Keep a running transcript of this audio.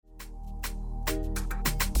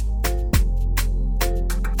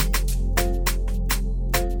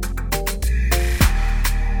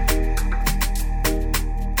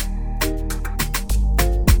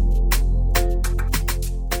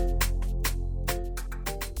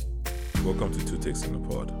Welcome to Two Takes in the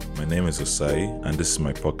Pod. My name is Osai, and this is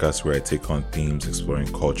my podcast where I take on themes exploring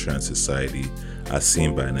culture and society as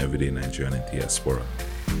seen by an everyday Nigerian in diaspora.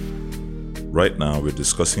 Right now, we're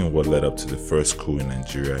discussing what led up to the first coup in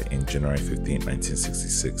Nigeria in January 15,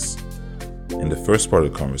 1966. In the first part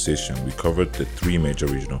of the conversation, we covered the three major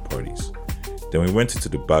regional parties. Then we went into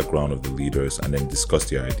the background of the leaders and then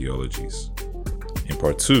discussed their ideologies. In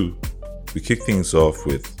part two, we kicked things off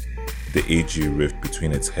with the AG rift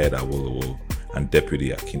between its head Awolowo and Deputy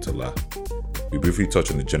Akintola. We briefly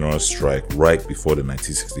touched on the general strike right before the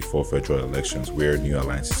 1964 federal elections where new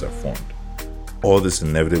alliances are formed. All this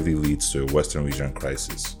inevitably leads to a Western region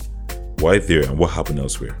crisis. Why there and what happened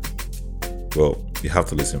elsewhere? Well, you have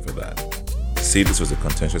to listen for that. To say this was a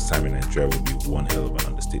contentious time in Nigeria would be one hell of an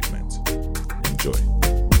understatement. Enjoy.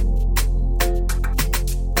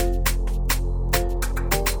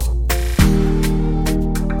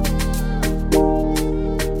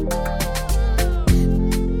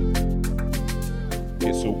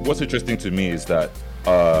 What's interesting to me is that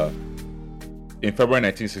in February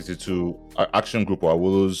 1962, Action Group, or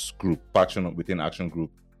Awolowo's group, faction within Action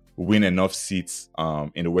Group, win enough seats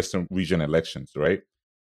in the Western region elections, right?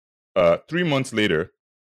 3 months later,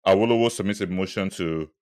 Awolowo submits a motion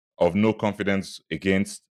of no confidence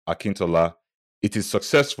against Akintola. It is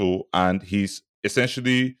successful, and he's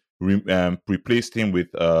essentially replaced him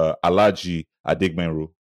with Alhaji Adegbenro.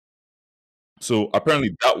 So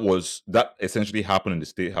apparently that essentially happened in the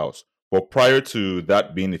State House. But prior to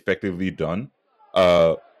that being effectively done,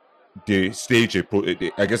 they staged a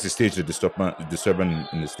disturbance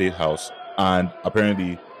in the State House, and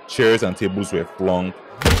apparently chairs and tables were flung.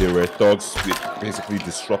 There were thugs basically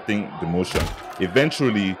disrupting the motion.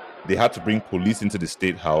 Eventually, they had to bring police into the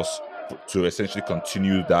State House to essentially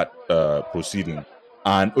continue that proceeding.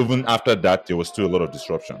 And even after that, there was still a lot of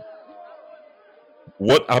disruption.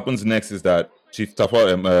 What happens next is that Chief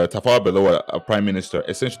Tafawa Balewa, Prime Minister,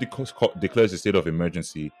 essentially declares a state of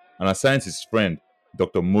emergency and assigns his friend,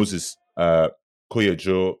 Dr. Moses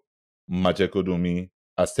Koyejo Majekodomi,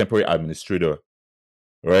 as temporary administrator.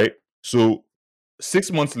 Right? So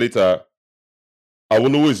 6 months later,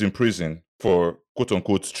 Awolowo is in prison for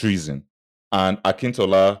quote-unquote treason, and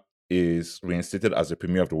Akintola is reinstated as the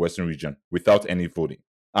premier of the Western region without any voting.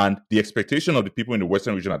 And the expectation of the people in the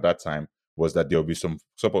Western region at that time was that there will be some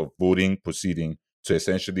sort of voting proceeding to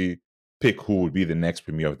essentially pick who would be the next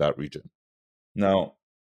premier of that region. Now,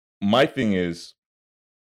 my thing is,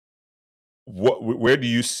 where do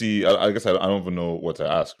you see? I guess I don't even know what to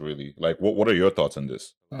ask really. Like, what are your thoughts on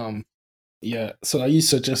this? Yeah. So, are you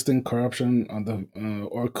suggesting corruption on the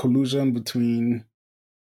or collusion between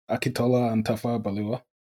Akintola and Tafawa Balewa?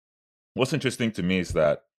 What's interesting to me is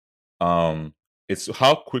that it's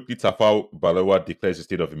how quickly Tafawa Balewa declares a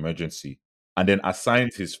state of emergency and then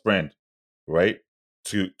assigns his friend, right,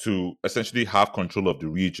 to essentially have control of the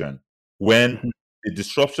region when the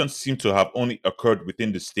disruption seemed to have only occurred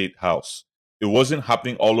within the State House. It wasn't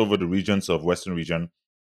happening all over the regions of Western region.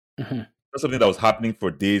 That's something that was happening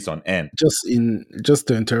for days on end. Just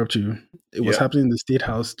to interrupt you, it was Yeah. happening in the State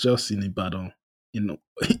House, just in Ibadan, in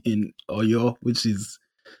Oyo, which is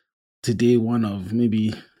today one of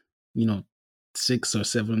maybe 6 or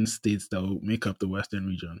 7 states that will make up the Western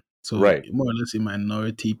region. So Right. more or less a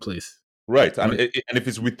minority place. Right. And, But and if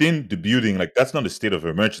it's within the building, like that's not a state of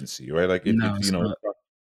emergency, right? Like no, it it's not.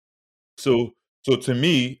 So to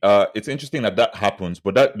me, it's interesting that happens,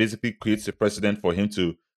 but that basically creates a precedent for him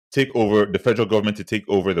to take over the federal government to take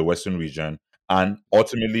over the Western region, and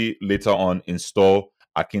ultimately later on install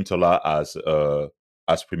Akintola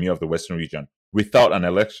as premier of the Western region without an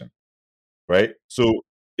election, right? So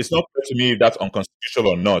it's not clear to me if that's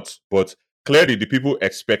unconstitutional or not, but clearly the people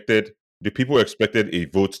expected a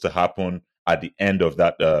vote to happen at the end of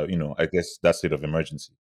that, I guess that state of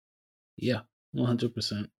emergency. Yeah,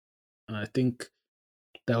 100%. And I think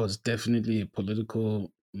that was definitely a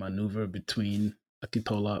political maneuver between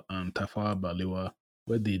Akitola and Tafawa Balewa,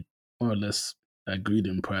 where they more or less agreed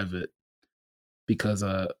in private. Because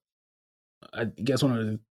I guess one of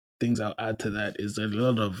the things I'll add to that is that a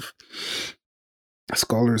lot of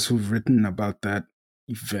scholars who've written about that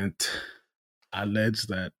event allege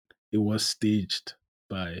that it was staged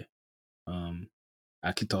by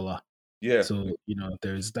Akitola. Yeah. So,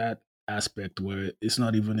 there's that aspect where it's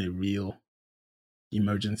not even a real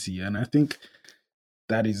emergency. And I think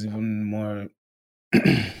that is even more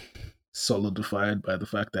solidified by the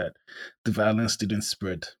fact that the violence didn't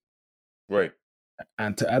spread. Right.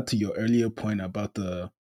 And to add to your earlier point about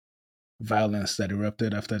the violence that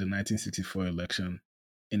erupted after the 1964 election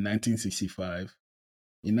in 1965,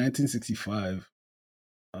 in 1965,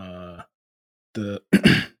 the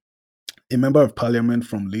a member of parliament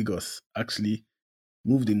from Lagos actually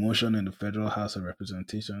moved a motion in the Federal House of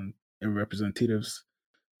Representatives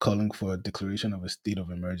calling for a declaration of a state of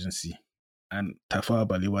emergency. And Tafawa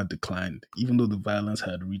Balewa declined, even though the violence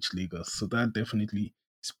had reached Lagos. So that definitely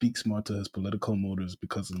speaks more to his political motives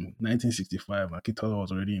because in 1965, Akitola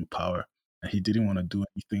was already in power and he didn't want to do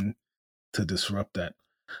anything to disrupt that,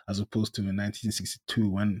 as opposed to in 1962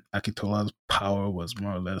 when Akitola's power was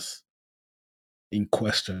more or less in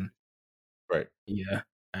question. Right. Yeah.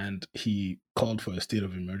 And he called for a state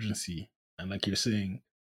of emergency. And like you're saying,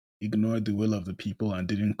 ignored the will of the people and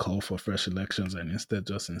didn't call for fresh elections and instead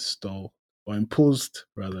just installed or imposed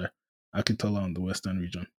rather Akitola on the Western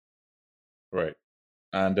region. Right.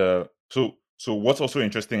 And so what's also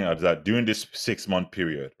interesting is that during this 6 month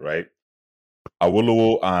period, right,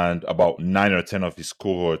 Awolowo and about 9 or 10 of his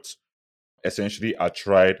cohorts essentially are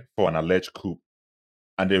tried for an alleged coup,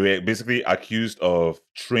 and they were basically accused of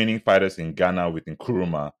training fighters in Ghana with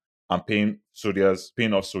Nkrumah and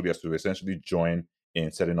paying off soldiers to essentially join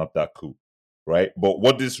in setting up that coup, right? But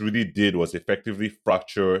what this really did was effectively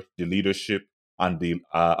fracture the leadership and the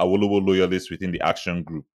Awolowo loyalists within the action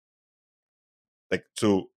group. Like,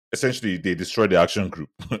 so essentially they destroyed the action group,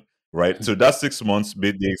 right? So that 6 months, they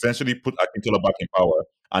essentially put Akintola back in power,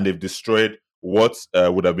 and they've destroyed what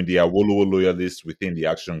would have been the Awolowo loyalists within the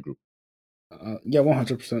action group. Yeah,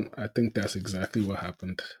 100%. I think that's exactly what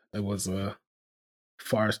happened. It was a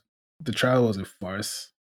farce. The trial was a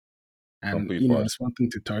farce. And, Complete farce. it's one thing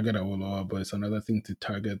to target Awolowo, but it's another thing to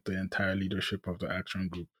target the entire leadership of the action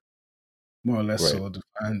group. More or less Right, so to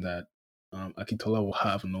find that Akintola will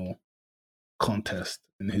have no contest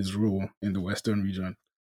in his rule in the Western region.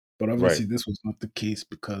 But right, obviously, this was not the case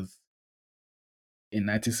because in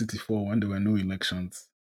 1964, when there were no elections,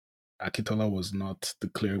 Akitola was not the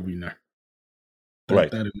clear winner. That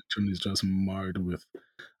right. that election is just marred with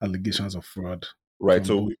allegations of fraud Right. from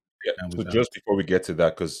So, both yeah, and so without. just before we get to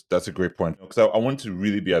that, because that's a great point, because I want to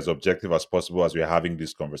really be as objective as possible as we're having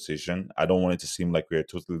this conversation. I don't want it to seem like we're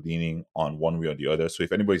totally leaning on one way or the other. So,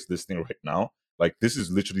 if anybody's listening right now, like, this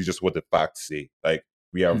is literally just what the facts say. Like,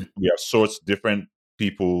 Hmm. we have sourced different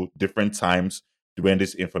people, different times when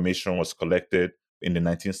this information was collected in the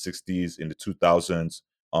 1960s, in the 2000s,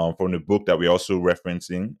 from the book that we're also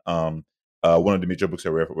referencing. One of the major books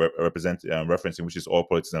that we're referencing, which is All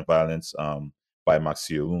Politics and Violence. By Max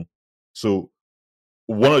Siolun. So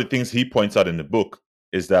one of the things he points out in the book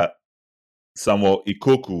is that Samuel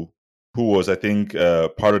Ikoku, who was, I think,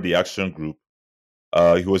 part of the action group,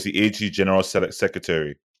 he was the AG General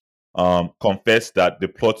Secretary, confessed that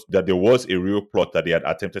that there was a real plot that they had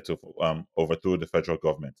attempted to overthrow the federal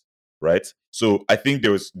government. Right. So I think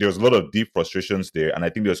there was a lot of deep frustrations there, and I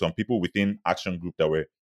think there were some people within Action Group that were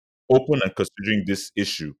open and considering this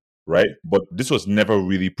issue, right? But this was never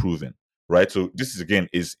really proven, right? So this is again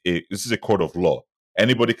this is a court of law.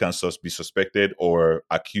 Anybody can be suspected or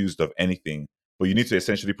accused of anything, but you need to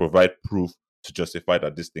essentially provide proof to justify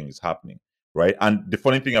that this thing is happening, right? And the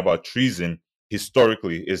funny thing about treason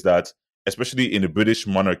historically is that, especially in the British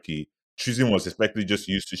monarchy, treason was effectively just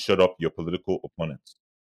used to shut up your political opponents,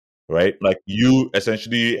 right? Like, you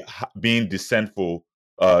essentially being dissentful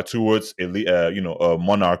towards a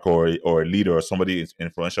monarch or a leader or somebody in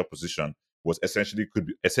influential position was could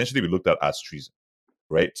be essentially be looked at as treason,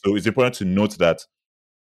 right? So it's important to note that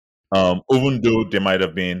even though there might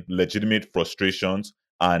have been legitimate frustrations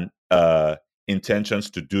and intentions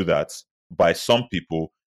to do that by some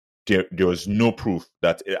people, there was no proof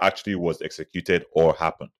that it actually was executed or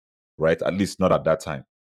happened, right? At least not at that time.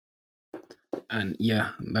 And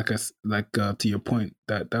yeah, to your point,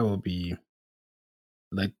 that will be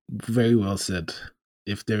like very well said.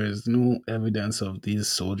 If there is no evidence of these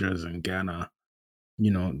soldiers in Ghana,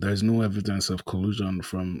 there's no evidence of collusion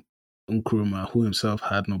from Nkrumah, who himself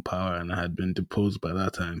had no power and had been deposed by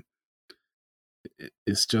that time.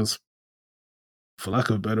 It's just, for lack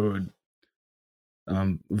of a better word,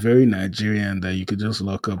 very Nigerian that you could just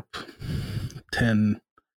lock up 10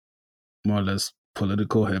 more or less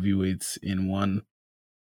political heavyweights in one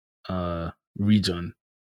region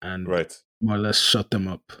and Right, more or less shut them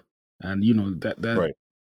up. And that right,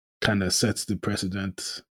 kind of sets the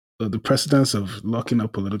precedent, the precedence of locking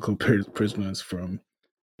up political prisoners from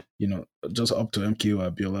just up to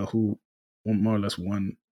MKO Abiola, who more or less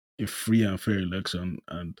won a free and fair election,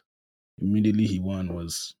 and immediately he won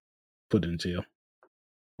was put in jail.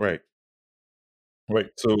 right, right.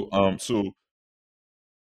 So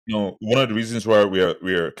one of the reasons why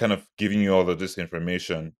we are kind of giving you all of this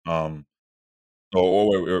information,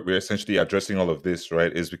 or we're essentially addressing all of this,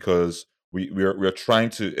 right, is because we're trying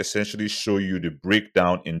to essentially show you the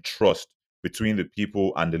breakdown in trust between the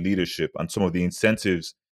people and the leadership, and some of the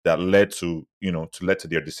incentives that led to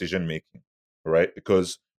their decision making, right?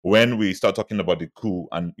 Because when we start talking about the coup,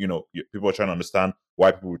 and people are trying to understand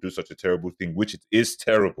why people would do such a terrible thing, which it is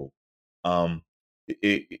terrible. um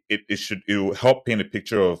it will help paint a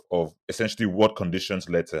picture of essentially what conditions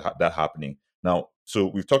led to that happening. Now, so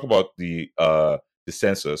we've talked about the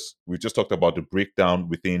census. We've just talked about the breakdown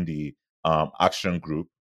within the action group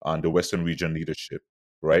and the Western region leadership,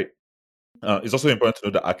 right? It's also important to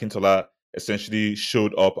know that Akintola essentially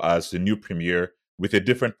showed up as the new premier with a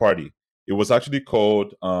different party. It was actually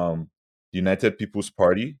called the United People's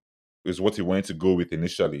Party, is what he wanted to go with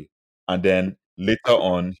initially. And then later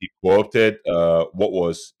on, he co-opted what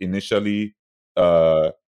was initially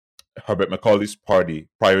uh, Herbert Macaulay's party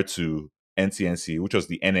prior to NTNC, which was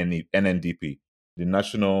the NNDP, the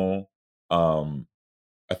National, um,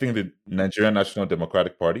 I think the Nigerian National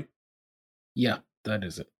Democratic Party. Yeah, that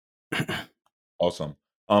is it. Awesome.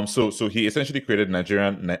 So he essentially created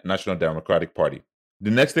Nigerian National Democratic Party. The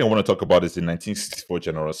next thing I want to talk about is the 1964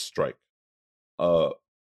 general strike. Uh,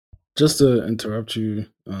 Just to interrupt you,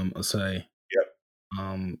 Asai,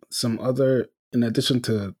 yeah, some other, in addition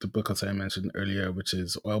to the book as I mentioned earlier, which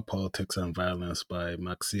is Oil Politics and Violence by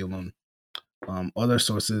Max Seelon, other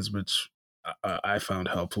sources which I found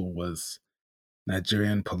helpful was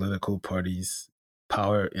Nigerian Political Parties,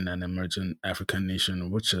 Power in an Emergent African Nation,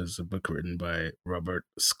 which is a book written by Robert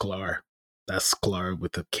Sklar. That's Sklar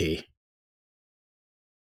with a K.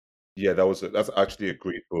 yeah, that's actually a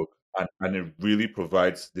great book, and it really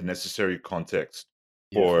provides the necessary context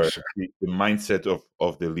Yeah, for for sure. the mindset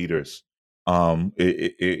of the leaders. And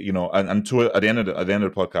to at the end of the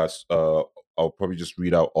podcast, I'll probably just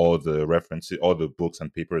read out all the references, all the books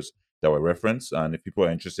and papers that were referenced, and if people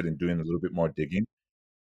are interested in doing a little bit more digging,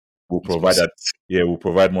 we'll That's provide awesome. that. Yeah, we'll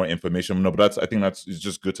provide more information. No, but I think it's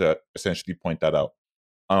just good to essentially point that out.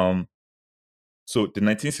 Um, so the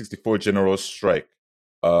 1964 general strike,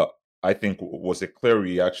 uh, I think, was a clear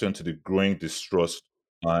reaction to the growing distrust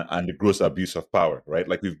and the gross abuse of power. Right,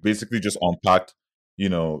 like we've basically just unpacked,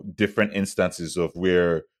 different instances of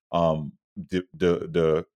where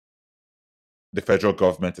the federal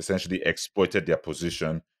government essentially exploited their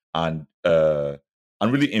position and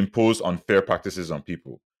really imposed unfair practices on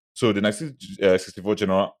people. So the 1964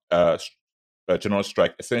 general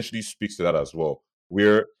strike essentially speaks to that as well,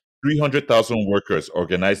 where 300,000 workers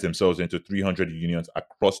organized themselves into 300 unions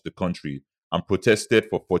across the country and protested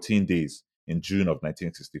for 14 days in June of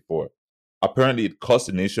 1964. Apparently, it cost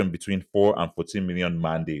the nation between 4 and 14 million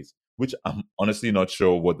man days, which I'm honestly not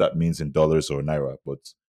sure what that means in dollars or naira, but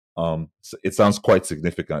it sounds quite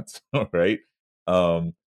significant, right?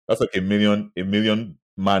 That's like a million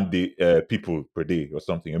man day people per day or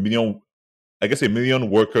something. A million, I guess, a million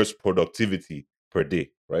workers productivity per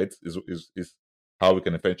day, right? Is how we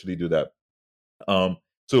can eventually do that. Um,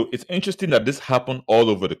 so it's interesting that this happened all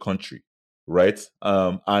over the country, right?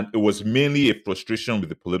 And it was mainly a frustration with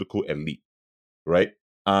the political elite, right?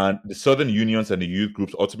 And the southern unions and the youth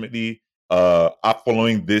groups ultimately,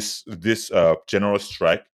 following this general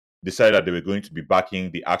strike, decided that they were going to be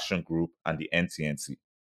backing the Action Group and the NTNC.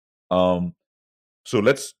 Um, so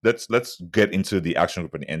let's get into the Action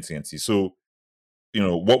Group and the NTNC. So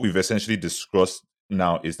what we've essentially discussed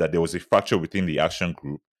now is that there was a fracture within the Action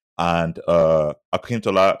Group, and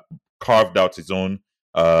Akintola carved out his own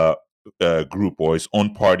uh, group or his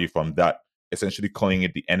own party from that, essentially calling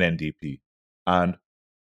it the NNDP. And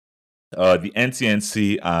the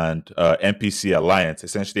NTNC and NPC alliance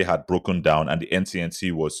essentially had broken down, and the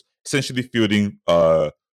NTNC was essentially fielding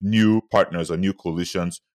new partners or new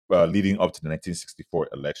coalitions leading up to the 1964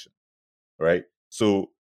 election, right?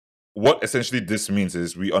 So what essentially this means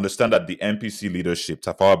is we understand that the NPC leadership,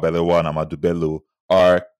 Tafawa Balewa and Amadou Bello,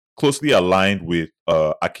 are closely aligned with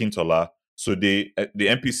Akintola. So the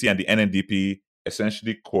NPC and the NNDP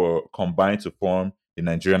essentially combine to form the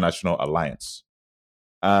Nigerian National Alliance.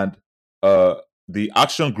 And uh, the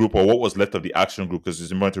Action Group, or what was left of the Action Group, because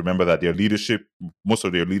it's important to remember that their leadership, most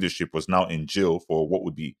of their leadership, was now in jail for what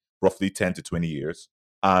would be roughly 10 to 20 years.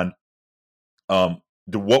 And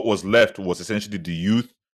the what was left was essentially the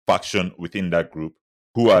youth faction within that group,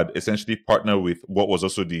 who had essentially partnered with what was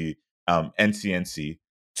also the NCNC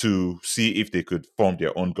to see if they could form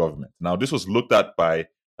their own government. Now, this was looked at by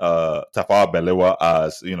Tafawa Balewa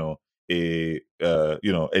as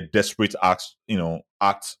a desperate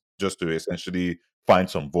act just to essentially find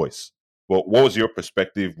some voice. But what was your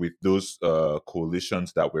perspective with those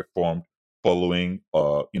coalitions that were formed following,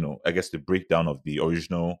 I guess, the breakdown of the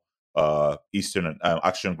original Eastern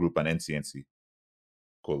Action Group and NCNC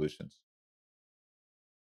coalitions?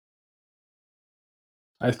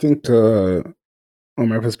 I think, on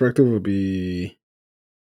my perspective, would be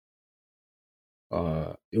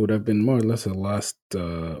it would have been more or less a last,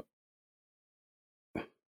 like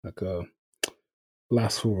a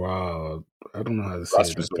last hurrah. I don't know how to say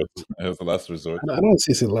Last it. resort. It was the last resort. I don't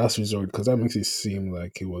say it's a last resort because that makes it seem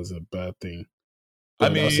like it was a bad thing. I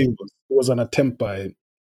But I'll say mean, it was an attempt by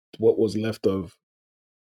what was left of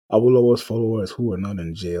Awolowo's followers who were not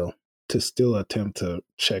in jail to still attempt to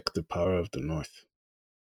check the power of the North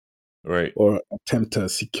right. or attempt to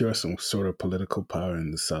secure some sort of political power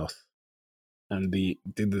in the South. And they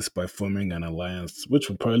did this by forming an alliance, which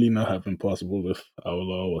would probably not have been possible if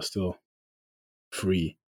Awolowo was still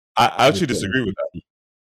free I with actually the disagree with that NPC.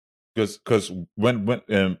 because when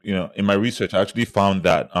in my research I actually found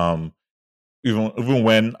that even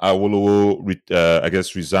when Awolowo I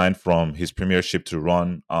guess resigned from his premiership to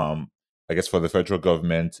run I guess for the federal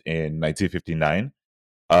government in 1959,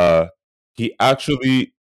 uh he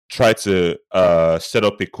actually tried to set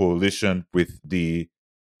up a coalition with the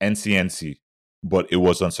NCNC, but it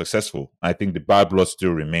was unsuccessful. I think the bad blood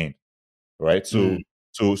still remained, right? So Mm.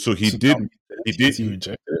 so he So that did means the he did NCNC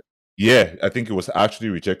rejected it. yeah, I think it was actually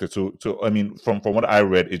rejected. So I mean, from what I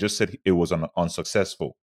read, it just said it was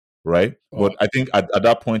unsuccessful, right? Oh, But I think at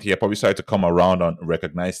that point, he had probably started to come around and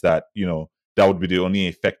recognize that that would be the only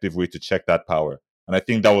effective way to check that power. And I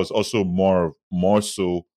think that was also more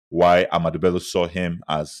so why Ahmadu Bello saw him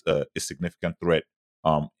as a significant threat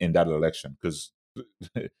in that election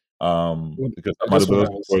well, because that's Ahmadu what Bello's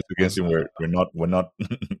I was reports against was him were not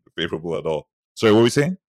favorable at all. Sorry, what were we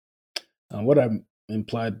saying? what I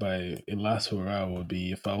implied by a last hurrah would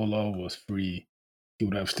be if Awolowo was free, he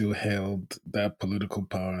would have still held that political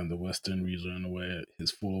power in the Western region where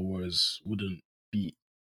his followers wouldn't be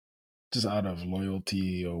just out of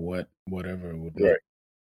loyalty or whatever would not Right.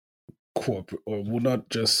 cooperate or would not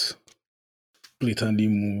just blatantly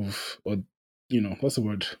move or what's the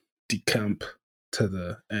word, decamp to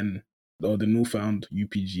the N or the newfound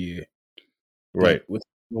UPGA. Right. But with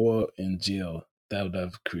Noah in jail, that would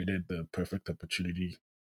have created the perfect opportunity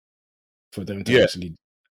for them to Yeah. actually.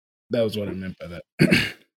 That was what I meant by that.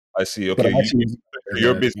 I see. But Okay, I'm actually so aware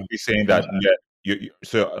you're that basically saying what that yeah.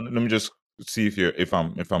 So let me just see if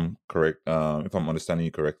I'm correct. If I'm understanding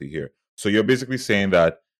you correctly here. So you're basically saying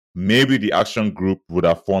that maybe the action group would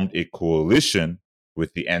have formed a coalition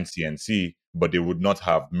with the NCNC, but they would not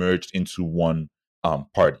have merged into one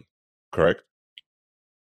party. Correct?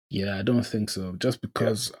 yeah, I don't think so. Just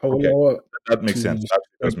Yeah. because Okay, Awolowo that makes sense. to That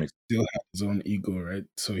does make sense. still have his own ego, right?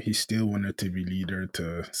 So he still wanted to be leader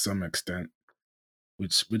to some extent,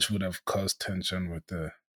 which would have caused tension with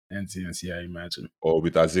the NCNC, I imagine. Or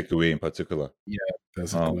with Azikiwe in particular. Yeah,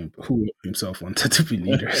 that's a Um, good one. Who himself wanted to be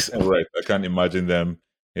leader. So right. I can't imagine them.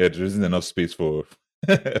 Yeah, there isn't enough space for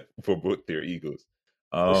for both their egos.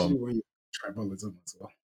 especially Um, when you tribalism as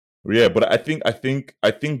well. yeah, but I think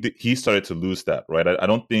that he started to lose that, right? I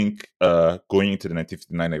don't think going into the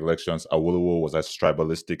 1959 elections, Awolowo was as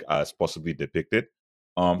tribalistic as possibly depicted.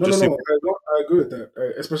 No, no, Just no. simply I agree with that,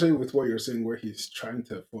 especially with what you're saying, where he's trying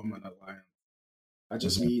to form an alliance. I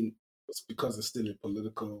just mhm, mean it's because it's still a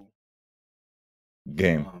political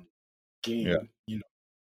game. um, Yeah, game.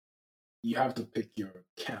 You have to pick your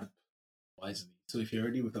camp wisely. So if you're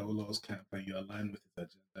already with Awolowo's camp and you align with his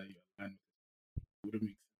agenda, you align with it, wouldn't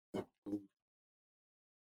make sense to go.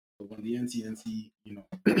 But when the NCNC,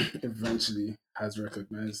 eventually has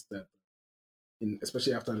recognized that,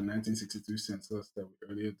 especially after the 1962 census that we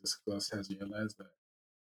earlier discussed, has realized that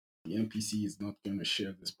the NPC is not going to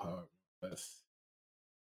share this power with us.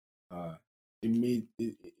 Uh,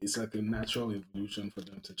 it's like a natural evolution for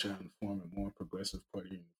them to try and form a more progressive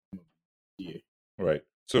party in the form of the DA. right.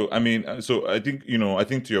 So I mean, so I think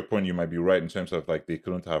to your point, you might be right in terms of like they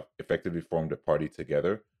couldn't have effectively formed a party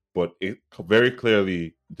together, but it very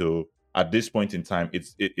clearly, though, at this point in time,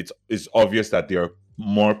 it's obvious that they are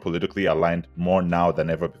more politically aligned more now than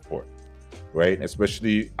ever before, right?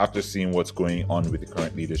 Especially after seeing what's going on with the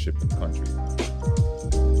current leadership in the country.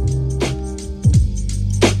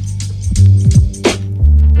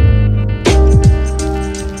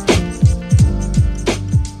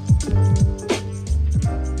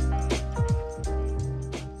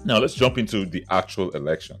 Now let's jump into the actual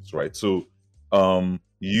elections, right? So,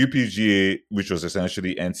 UPGA, which was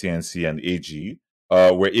essentially NCNC and AG,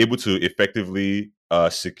 were able to effectively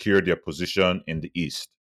secure their position in the East,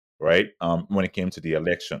 right? When it came to the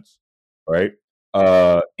elections, right?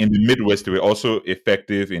 In the Midwest, they were also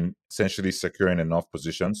effective in essentially securing enough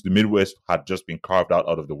positions. The Midwest had just been carved out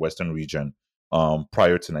of the Western region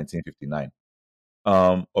prior to 1959,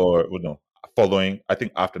 or well, no, following, I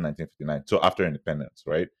think, after 1959, so after independence,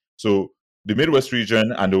 right? So the Midwest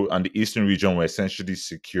region and the Eastern region were essentially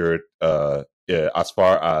secured as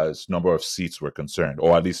far as number of seats were concerned,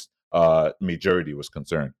 or at least majority was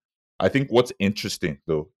concerned. I think what's interesting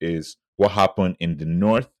though is what happened in the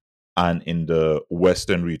North and in the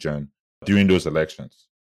Western region during those elections,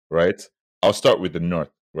 right? I'll start with the North,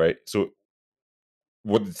 right? So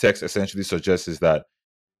what the text essentially suggests is that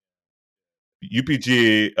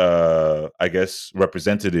UPGA, I guess,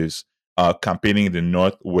 representatives campaigning in the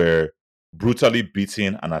North were brutally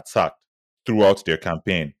beaten and attacked throughout their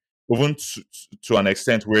campaign, even to an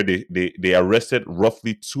extent where they arrested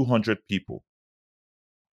roughly 200 people.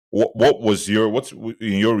 What was what's in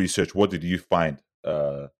your research? What did you find?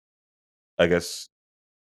 I guess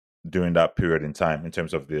during that period in time in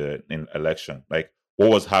terms of the election, like what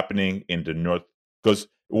was happening in the North, because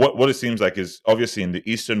what it seems like is obviously in the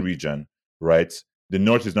Eastern region, right? The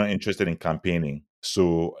North is not interested in campaigning,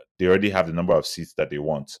 so they already have the number of seats that they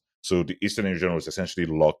want, so the Eastern region was essentially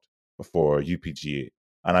locked for UPGA.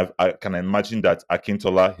 And I can imagine that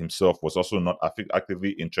Akintola himself was also not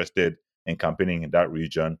actively interested in campaigning in that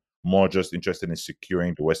region, more just interested in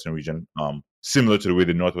securing the Western region, similar to the way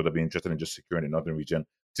the North would have been interested in just securing the Northern region,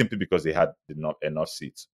 simply because they had not enough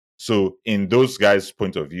seats. So, in those guys'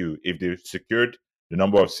 point of view, if they secured the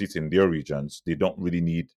number of seats in their regions, they don't really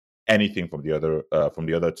need anything from the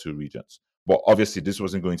other two regions. But obviously, this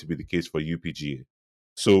wasn't going to be the case for UPGA.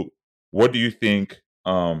 So, what do you think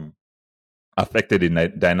affected the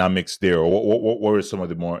dynamics there, or what were some of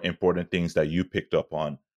the more important things that you picked up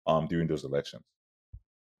on during those elections?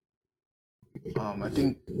 I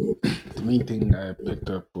think the main thing I picked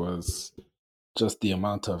up was just the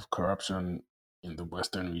amount of corruption in the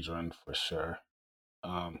Western region for sure.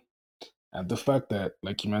 Um, and the fact that,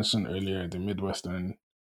 like you mentioned earlier, the Midwestern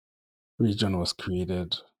region was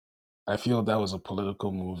created. I feel that was a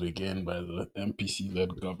political move again by the MPC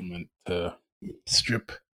led government to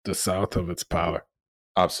strip the South of its power,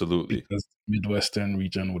 Absolutely. because the Midwestern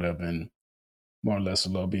region would have been more or less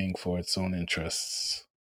lobbying for its own interests,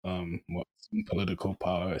 its own political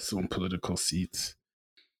power, its own political seats.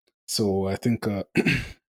 So I think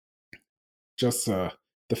just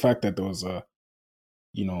the fact that there was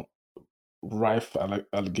you know rife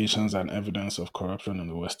allegations and evidence of corruption in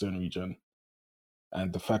the Western region,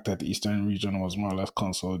 and the fact that the Eastern region was more or less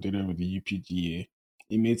consolidated with the UPGA,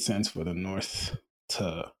 it made sense for the North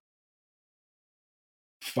to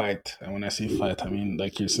fight. And when I say fight, I mean,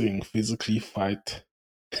 like you're saying, physically fight.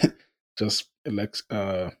 Just elect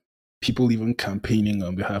people even campaigning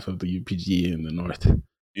on behalf of the UPGA in the North,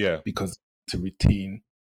 Yeah. because to retain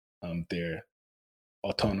their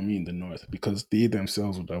autonomy in the North, because they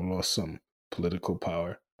themselves would have lost some political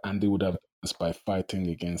power, and they would have done this by fighting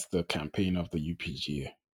against the campaign of the UPGA.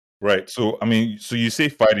 Right. So, I mean, so you say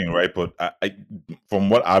fighting, right? But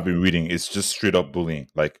from what I've been reading, it's just straight up bullying.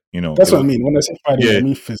 Like, That's it what I was, mean. When I say fighting, I yeah.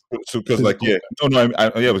 mean So, because like, physical. yeah,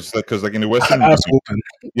 no, yeah, it was like, because like in the Western Ass region, open.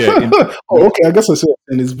 yeah, Oh, okay. I guess I said,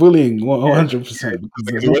 and it's bullying 100% because like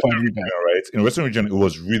there's in the no Western fighting back. region, right? In the Western region, it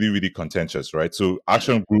was really, really contentious, right? So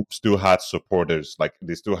Action Group still had supporters, like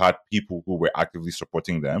they still had people who were actively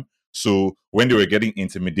supporting them. So when they were getting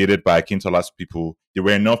intimidated by Akintola's people, there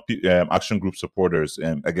were enough Action Group supporters,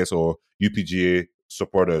 I guess, or UPGA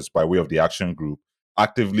supporters by way of the Action Group,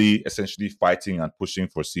 actively essentially fighting and pushing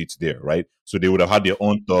for seats there, right? So they would have had their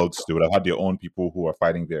own thugs, they would have had their own people who are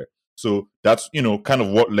fighting there. So that's, kind of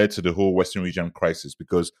what led to the whole Western region crisis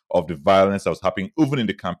because of the violence that was happening even in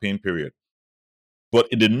the campaign period. But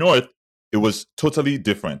in the North, it was totally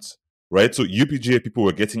different, right? So UPGA people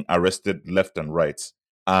were getting arrested left and right.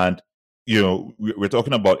 And, we're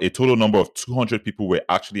talking about a total number of 200 people were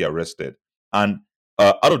actually arrested. And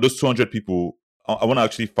out of those 200 people, I want to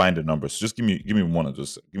actually find the numbers. So just give me one of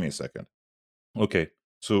those. Give me a second. Okay.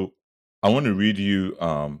 So I want to read you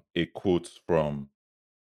a quote from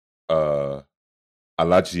uh,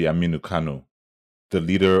 Alhaji Aminu Kano, the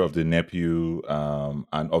leader of the NEPU,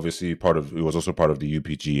 and obviously he was also part of the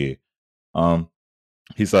UPGA. Um,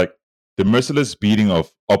 he's like, the merciless beating up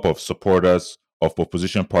of supporters of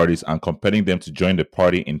opposition parties and compelling them to join the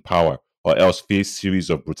party in power or else face series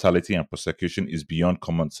of brutality and persecution is beyond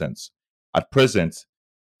common sense. At present,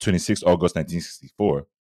 26 August 1964,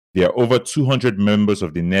 there are over 200 members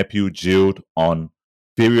of the NEPU jailed on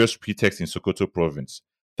various pretexts in Sokoto province.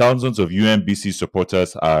 Thousands of UMBC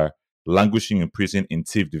supporters are languishing in prison in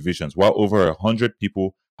TIF divisions, while over 100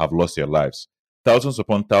 people have lost their lives. Thousands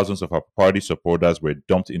upon thousands of our party supporters were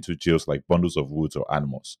dumped into jails like bundles of wood or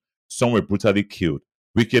animals. Some were brutally killed.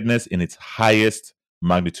 Wickedness in its highest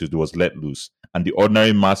magnitude was let loose, and the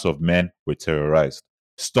ordinary mass of men were terrorized,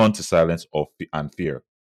 stunned to silence and fear.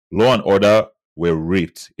 Law and order were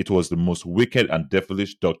raped. It was the most wicked and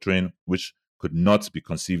devilish doctrine which could not be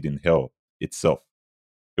conceived in hell itself.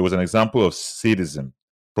 It was an example of sadism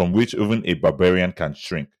from which even a barbarian can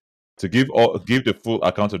shrink. To give the full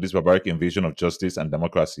account of this barbaric invasion of justice and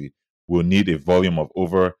democracy, we'll need a volume of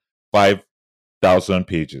over 5,000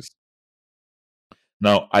 pages.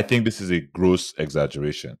 Now, I think this is a gross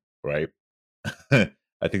exaggeration, right?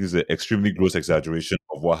 I think it's an extremely gross exaggeration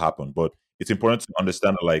of what happened, but it's important to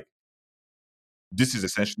understand that, like, this is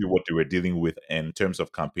essentially what they were dealing with in terms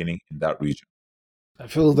of campaigning in that region. I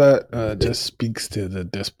feel that just speaks to the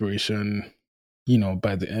desperation,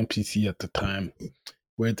 by the NPC at the time,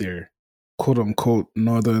 where their quote unquote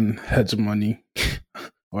northern hegemony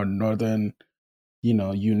or northern,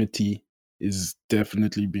 unity is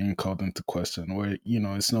definitely being called into question. Where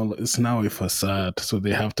it's now a facade, so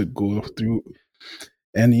they have to go through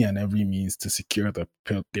any and every means to secure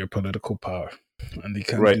their political power, and they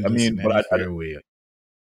can't Right. do I this mean, in but any fair way.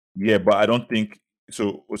 yeah, but I don't think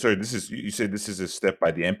so. Sorry, this is you said this is a step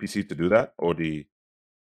by the NPC to do that, or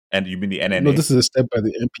and you mean the No, NNA? this is a step by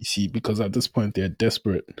the NPC because at this point they're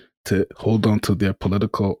desperate to hold on to their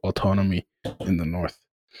political autonomy in the north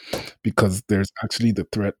because there's actually the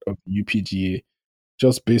threat of the UPGA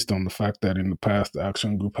just based on the fact that in the past the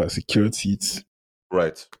action group has secured seats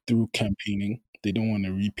Right. through campaigning. They don't want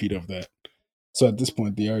a repeat of that. So at this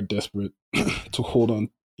point they are desperate to hold on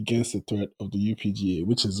against the threat of the UPGA,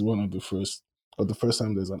 which is one of the first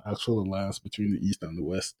time there's an actual alliance between the East and the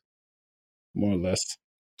West, more or less.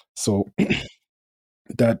 So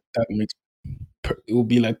that makes it will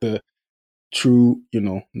be like the true,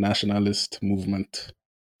 nationalist movement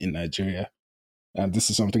in Nigeria. And this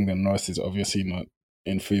is something the North is obviously not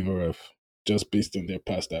in favor of, just based on their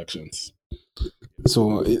past actions.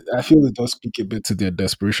 So I feel it does speak a bit to their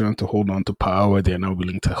desperation to hold on to power where they're not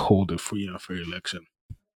willing to hold a free and fair election.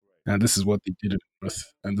 And this is what they did in the North,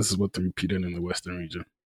 and this is what they repeated in the Western region.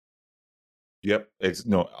 Yep. It's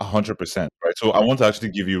no 100%. Right. So I want to actually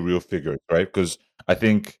give you real figures, right? Because I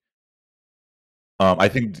think I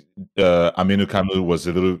think Aminu Kano was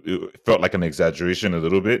a little it felt like an exaggeration a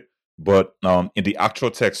little bit, but in the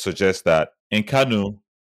actual text suggests that in Kano,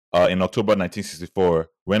 in October 1964,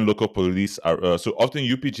 when local police are so often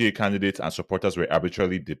UPGA candidates and supporters were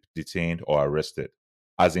arbitrarily detained or arrested,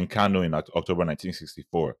 as in Kano in October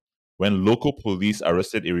 1964, when local police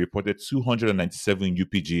arrested a reported 297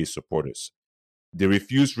 UPGA supporters. They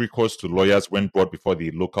refused recourse to lawyers when brought before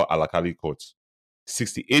the local Alakali courts.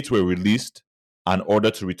 68 were released and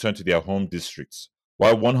ordered to return to their home districts,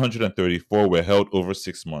 while 134 were held over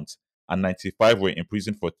 6 months and 95 were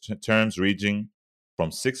imprisoned for terms ranging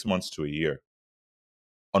from 6 months to a year.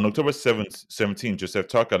 On October 7th, 17, Joseph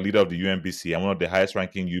Tarka, leader of the UMBC and one of the highest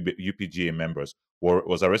ranking UPGA members,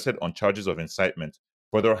 was arrested on charges of incitement,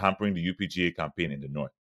 further hampering the UPGA campaign in the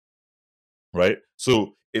north. Right?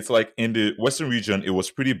 So it's like in the Western region, it was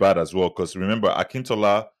pretty bad as well. Because remember,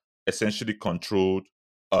 Akintola essentially controlled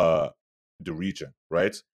uh the region,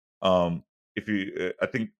 right? If you, I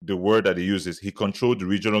think the word that he uses, he controlled the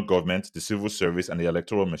regional government, the civil service, and the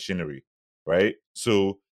electoral machinery, right?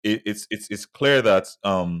 So it's clear that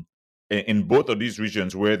in both of these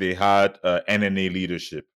regions where they had NNA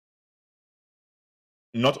leadership,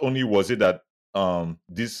 not only was it that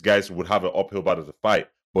these guys would have an uphill battle to fight,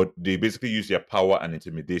 but they basically used their power and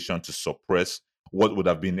intimidation to suppress what would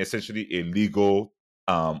have been essentially a legal,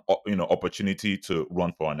 opportunity to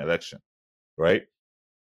run for an election, right?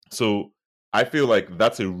 So I feel like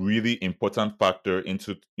that's a really important factor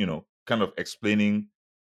into kind of explaining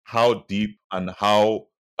how deep and how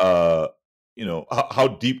how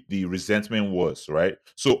deep the resentment was, right?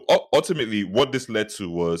 So ultimately, what this led to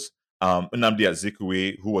was Nnamdi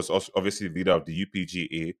Azikiwe, who was also obviously the leader of the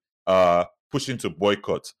UPGA, pushing to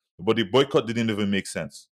boycott, but the boycott didn't even make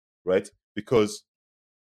sense, right? Because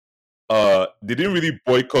they didn't really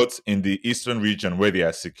boycott in the eastern region where they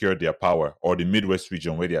had secured their power, or the Midwest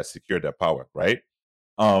region where they had secured their power, right?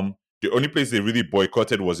 The only place they really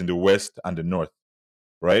boycotted was in the west and the north,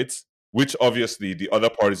 right? Which obviously the other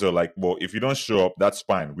parties are like, well, if you don't show up, that's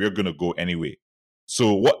fine. We're going to go anyway.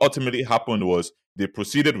 So what ultimately happened was they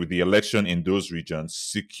proceeded with the election in those regions,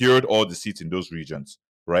 secured all the seats in those regions,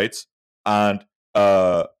 right? And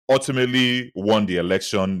ultimately won the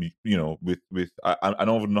election, with I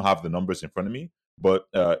don't even have the numbers in front of me, but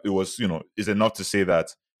it was, is enough to say that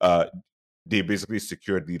they basically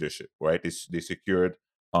secured leadership, right? They secured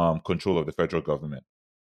control of the federal government.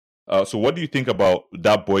 So, what do you think about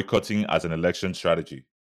that boycotting as an election strategy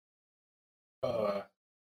Uh,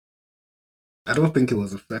 I don't think it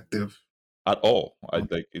was effective, at all? I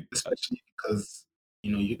like it. especially because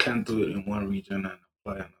you can't do it in one region and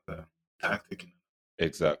apply another. tactic.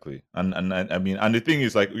 Exactly. And I mean, and the thing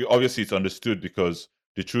is, like, obviously it's understood because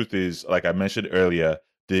the truth is, like I mentioned earlier,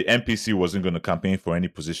 the NPC wasn't going to campaign for any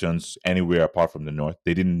positions anywhere apart from the north.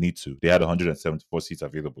 They didn't need to. They had 174 seats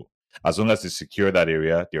available. As long as they secure that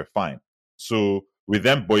area, they're fine. So with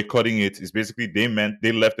them boycotting it, is basically they meant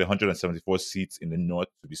they left 174 seats in the north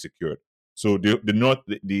to be secured. So the north,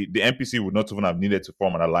 the NPC would not even have needed to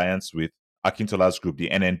form an alliance with Akintola's group, the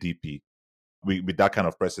NNDP, with that kind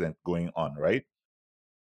of precedent going on, right?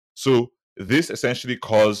 So this essentially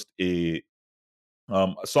caused a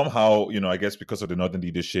somehow, I guess because of the northern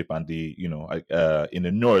leadership and the, in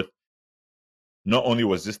the north, not only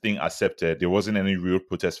was this thing accepted, there wasn't any real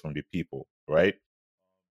protest from the people, right?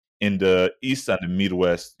 In the East and the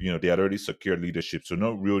Midwest, they had already secured leadership, so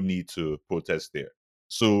no real need to protest there.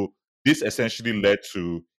 So this essentially led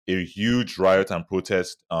to a huge riot and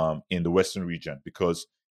protest in the Western region because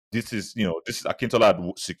this is Akintola had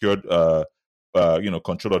secured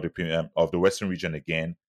control of the Western region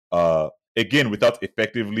again without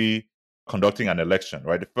effectively conducting an election.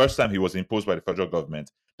 Right, the first time he was imposed by the federal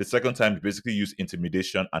government. The second time he basically used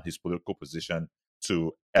intimidation and his political position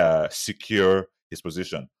to secure his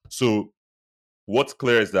position. So what's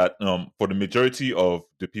clear is that for the majority of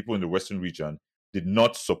the people in the Western region did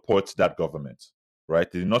not support that government,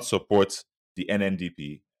 right? They did not support the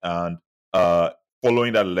NNDP, and uh,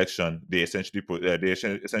 following that election, they essentially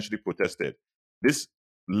protested. This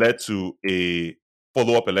led to a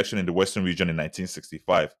follow-up election in the Western region in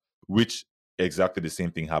 1965, which exactly the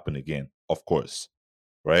same thing happened again, of course,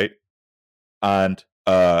 right? And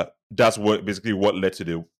that's what led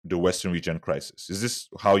to the Western region crisis. Is this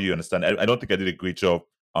how you understand? I don't think I did a great job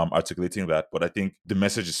articulating that, but I think the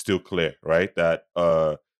message is still clear, right? That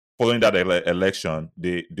following that election,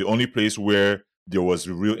 the only place where there was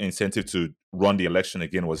a real incentive to run the election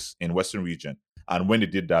again was in Western region, and when they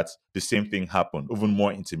did that, the same thing happened. Even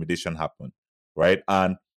more intimidation happened, right?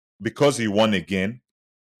 And because he won again,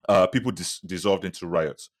 people dissolved into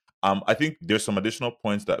riots. I think there's some additional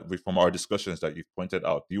points from our discussions that you've pointed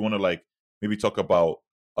out. Do you want to like maybe talk about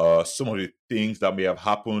some of the things that may have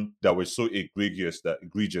happened that were so egregious that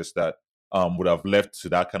would have led to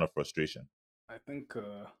that kind of frustration? I think,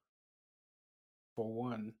 for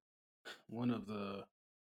one of the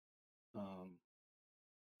um,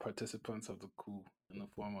 participants of the coup in the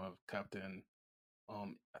form of Captain,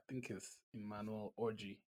 I think it's Emmanuel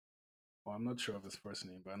Orji. Well, I'm not sure of his first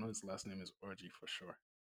name, but I know his last name is Orji for sure.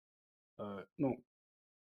 No,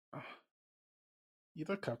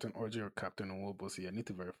 either Captain Orji or Captain Nwobosi. I need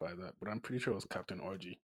to verify that, but I'm pretty sure it was Captain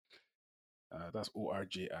Orji. That's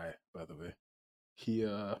ORJI, by the way. He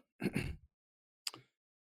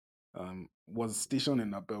was stationed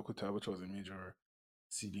in Abeokuta, which was a major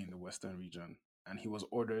city in the Western region, and he was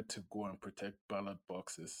ordered to go and protect ballot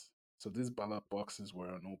boxes. So these ballot boxes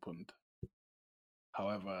were unopened.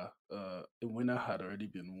 However, a winner had already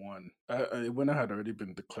been won. A winner had already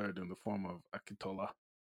been declared in the form of Akitola.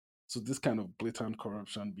 So this kind of blatant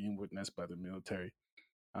corruption being witnessed by the military,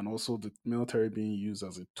 and also the military being used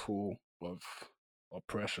as a tool of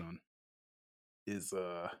oppression, is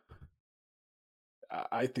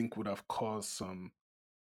I think would have caused some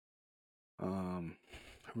um,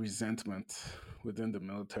 resentment within the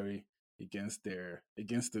military against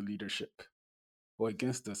the leadership or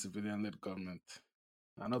against the civilian led government.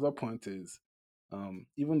 Another point is,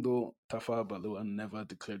 even though Tafawa Balewa never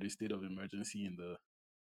declared a state of emergency in the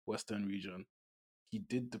Western region, he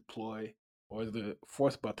did deploy, or the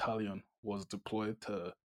 4th Battalion was deployed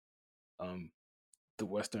to um, the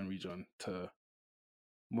Western region to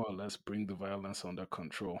more or less bring the violence under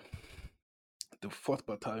control. The 4th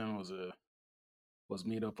Battalion was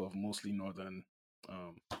made up of mostly northern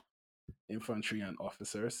um, infantry and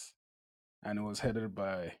officers, and it was headed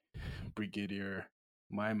by Brigadier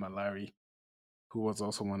Mai Malari, who was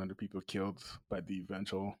also one of the people killed by the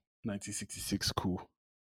eventual 1966 coup.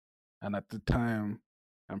 And at the time,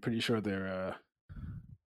 I'm pretty sure there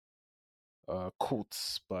are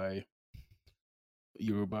quotes by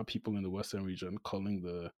Yoruba people in the Western region calling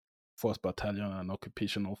the 4th Battalion an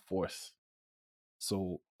occupational force.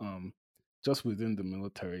 So, just within the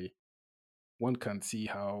military, one can see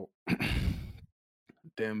how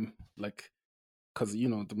them, like, because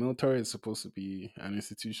the military is supposed to be an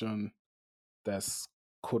institution that's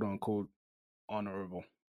quote unquote honorable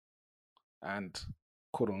and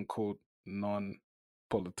quote unquote non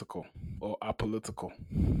political or apolitical,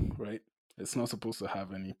 right? It's not supposed to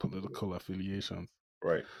have any political affiliations.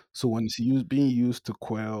 Right. So when it's being used to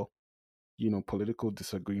quell, political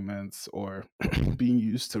disagreements or being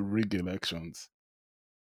used to rig elections,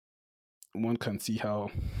 one can see how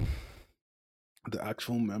the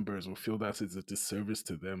actual members will feel that it's a disservice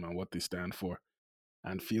to them and what they stand for,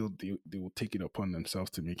 and feel they will take it upon themselves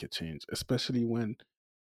to make a change, especially when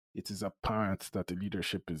it is apparent that the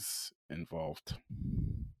leadership is involved.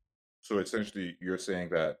 So essentially, you're saying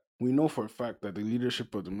that. We know for a fact that the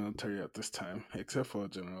leadership of the military at this time, except for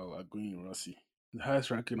General Aguiyi Rossi, the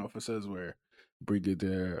highest ranking officers were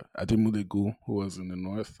Brigadier Ademulegu, who was in the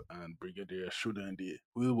north, and Brigadier Shudandi,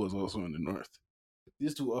 who was also in the north.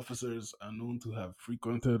 These two officers are known to have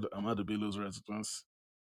frequented Ahmadu Bello's residence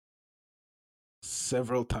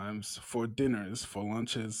several times for dinners, for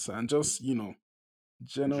lunches, and just, general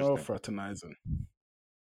Interesting. fraternizing.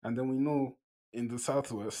 And then we know in the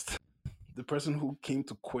Southwest, the person who came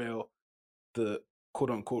to quell the quote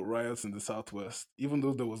unquote riots in the Southwest, even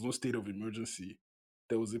though there was no state of emergency,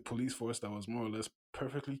 there was a police force that was more or less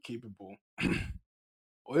perfectly capable.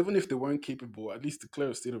 Or even if they weren't capable, at least declare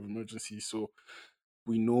a state of emergency. So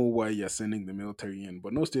we know why you're sending the military in.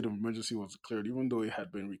 But no state of emergency was declared, even though it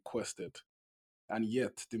had been requested. And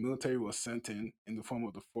yet the military was sent in the form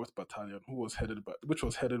of the 4th Battalion, which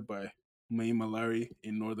was headed by May Malari,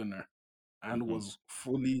 a northerner, and Hmm. was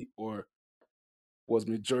fully or was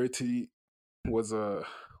majority was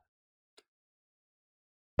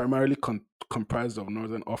primarily comprised of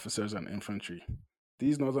northern officers and infantry.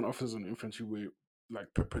 These northern officers and infantry were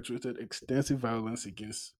like perpetuated extensive violence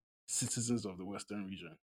against citizens of the western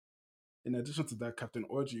region. In addition to that, Captain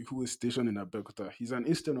Orji, who is stationed in Abeokuta, he's an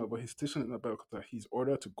Easterner, but he's stationed in Abeokuta. He's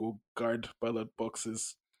ordered to go guard ballot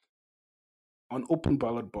boxes, unopened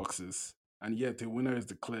ballot boxes, and yet the winner is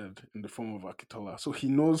declared in the form of Akitola. So he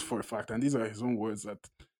knows for a fact, and these are his own words, that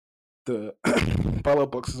the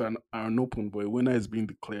ballot boxes are unopened, but a winner is being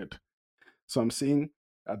declared. So I'm saying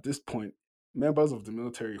at this point, members of the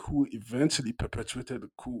military who eventually perpetuated the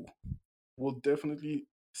coup will definitely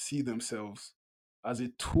see themselves as a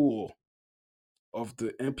tool of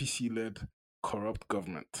the NPC led corrupt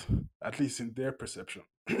government, at least in their perception.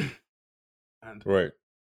 And Right.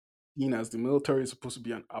 seen as the military is supposed to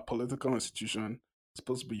be an apolitical institution,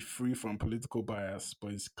 supposed to be free from political bias,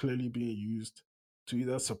 but it's clearly being used to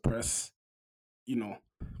either suppress, you know,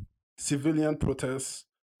 civilian protests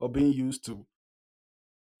or being used to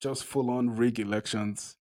just full on rig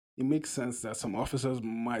elections. It makes sense that some officers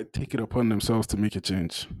might take it upon themselves to make a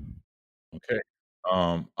change. Okay.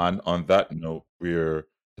 And on that note, I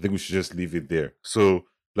think we should just leave it there. So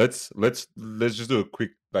let's just do a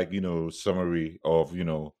quick, like, summary of,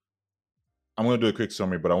 I'm gonna do a quick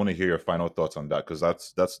summary, but I want to hear your final thoughts on that, because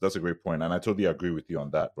that's a great point, and I totally agree with you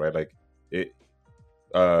on that, right? Like, it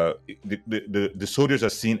the soldiers are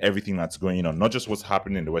seeing everything that's going on, not just what's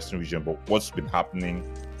happening in the Western region, but what's been happening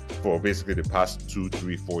for basically the past 2,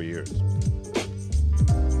 3, 4 years.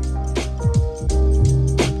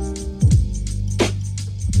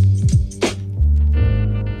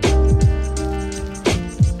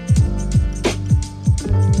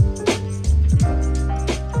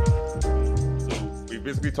 So we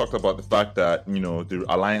basically talked about the fact that the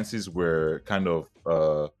alliances were kind of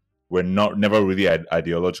were not never really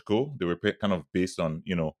ideological. They were kind of based on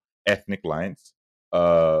ethnic lines.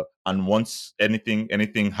 And once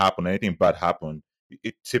anything happened, anything bad happened,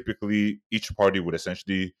 it typically each party would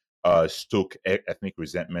essentially stoke ethnic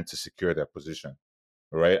resentment to secure their position,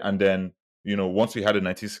 right? And then once we had the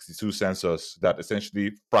 1962 census that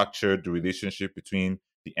essentially fractured the relationship between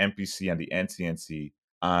the MPC and the NTNC,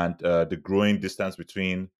 and the growing distance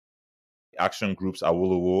between action groups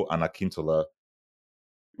Awolowo and Akintola,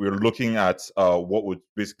 we're looking at what would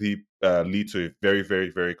basically lead to a very,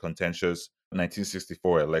 very, very contentious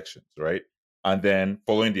 1964 elections, right? And then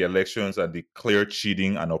following the elections and the clear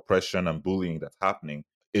cheating and oppression and bullying that's happening,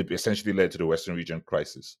 it essentially led to the Western region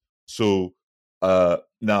crisis. So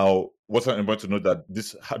now, what's important to note that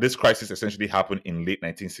this crisis essentially happened in late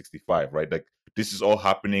 1965, right? Like, this is all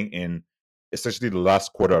happening in essentially the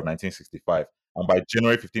last quarter of 1965, and by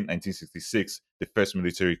January 15th, 1966, the first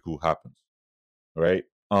military coup happens, right?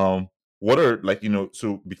 What are, like,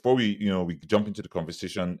 so before we jump into the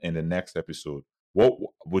conversation in the next episode, what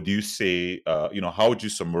would you say, how would you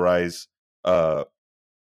summarize uh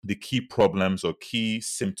the key problems or key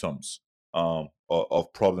symptoms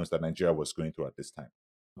of problems that Nigeria was going through at this time?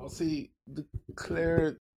 I'll say the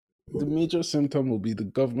major symptom will be the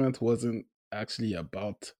government wasn't actually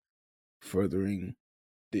about furthering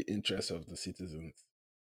the interests of the citizens.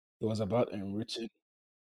 It was about enriching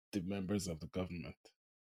the members of the government.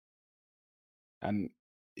 And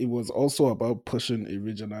it was also about pushing a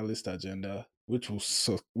regionalist agenda, which will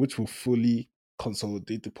fully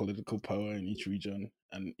consolidate the political power in each region,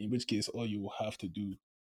 and in which case all you will have to do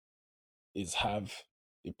is have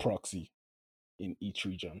a proxy in each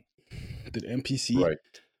region. the MPC Right.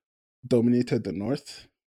 dominated the north,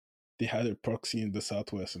 they had a proxy in the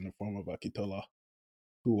southwest in the form of Akitola,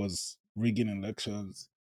 who was rigging elections,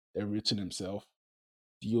 enriching himself.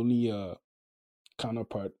 The only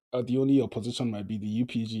counterpart, the only opposition might be the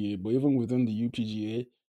UPGA, but even within the UPGA,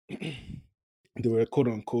 they were quote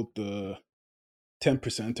unquote the 10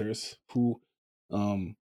 percenters who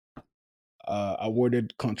um,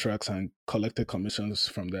 awarded contracts and collected commissions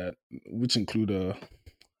from that, which include the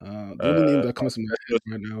only name Uh, that comes to my head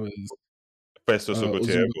Festus, right now is Festus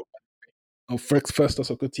Ozumba, Ogotiebo. Festus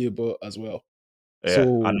Okotiebo as well. Yeah,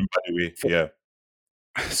 So, and by the way, for, yeah.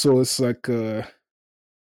 so it's like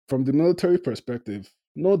from the military perspective,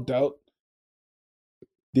 no doubt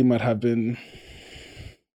they might have been,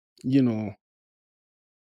 you know,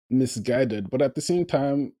 misguided, but at the same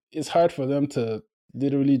time, it's hard for them to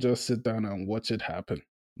literally just sit down and watch it happen.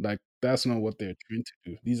 Like that's not what they're trained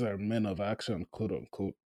to do. These are men of action, quote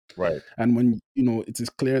unquote. Right. And when it is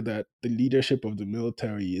clear that the leadership of the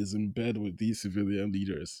military is in bed with these civilian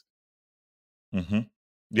leaders. Mm-hmm.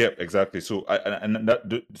 Yeah, exactly. So and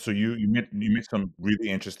so you made some really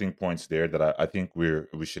interesting points there that I think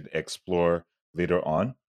we should explore later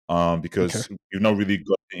on. Okay. Because you've not really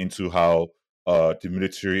got into how the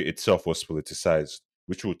military itself was politicized,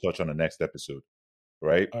 which we'll touch on the next episode,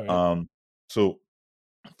 right? All right. So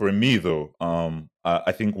for me though,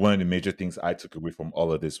 I think one of the major things I took away from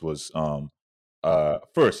all of this was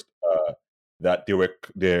first that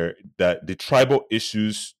that the tribal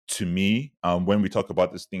issues to me, when we talk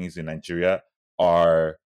about these things in Nigeria,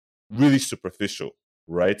 are really superficial,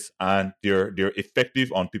 right? And they're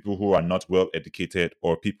effective on people who are not well educated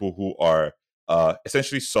or people who are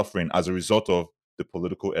essentially suffering as a result of the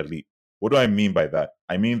political elite. What do I mean by that?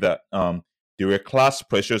 I mean that there were class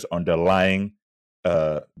pressures underlying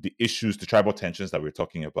the issues, the tribal tensions that we're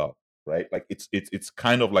talking about, right? Like it's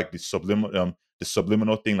kind of like the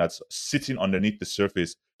subliminal thing that's sitting underneath the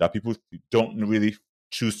surface that people don't really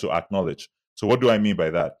choose to acknowledge. So what do I mean by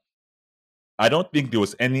that? I don't think there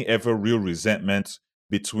was any ever real resentment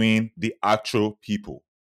between the actual people.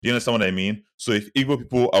 Do you understand what I mean? So if Igbo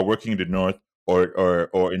people are working in the north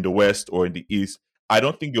or in the west or in the east, I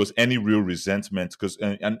don't think there was any real resentment because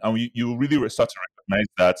and you really start to recognize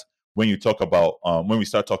that when you talk about when we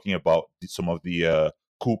start talking about some of the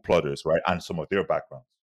coup plotters, right, and some of their backgrounds,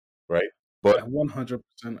 right? But I 100%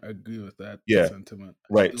 agree with that yeah, sentiment.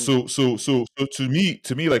 I right. still So to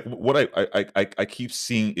me, like what I keep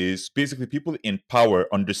seeing is basically people in power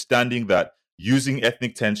understanding that using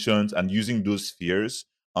ethnic tensions and using those fears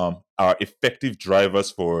are effective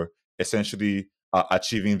drivers for essentially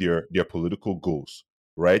achieving their political goals,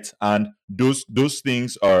 right? And those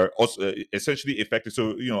things are also essentially effective.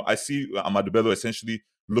 So I see Amadou Bello essentially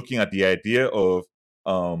looking at the idea of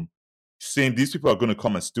um saying these people are going to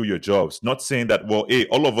come and steal your jobs, not saying that, well, hey,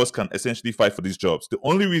 all of us can essentially fight for these jobs. The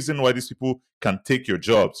only reason why these people can take your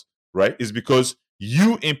jobs, right, is because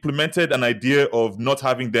you implemented an idea of not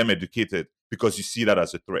having them educated because you see that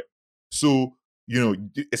as a threat. So,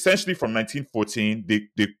 essentially from 1914,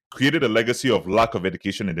 they created a legacy of lack of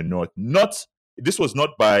education in the North. This was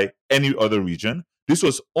not by any other region. This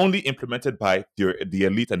was only implemented by the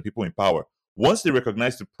elite and people in power. Once they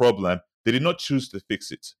recognized the problem, they did not choose to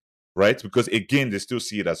fix it, right? Because again, they still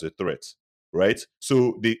see it as a threat, right?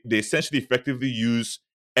 So they essentially effectively use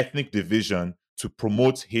ethnic division to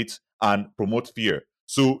promote hate and promote fear.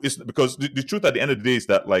 So it's because the truth at the end of the day is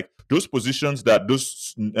that like those positions that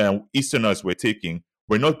those Easterners were taking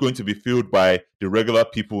were not going to be filled by the regular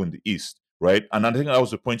people in the East, right? And I think that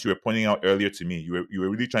was the point you were pointing out earlier to me. You were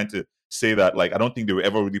really trying to say that like I don't think they were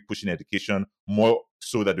ever really pushing education more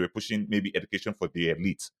so that they were pushing maybe education for the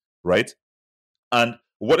elite, right? And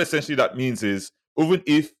what essentially that means is even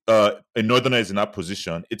if a northerner is in that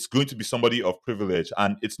position, it's going to be somebody of privilege,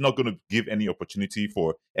 and it's not going to give any opportunity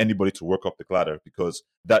for anybody to work up the ladder because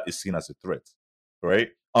that is seen as a threat, right?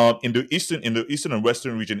 In the eastern and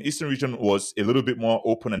western region, eastern region was a little bit more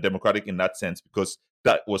open and democratic in that sense because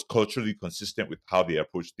that was culturally consistent with how they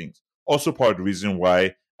approach things. Also, part of the reason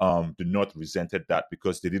why the North resented that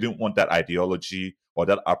because they didn't want that ideology or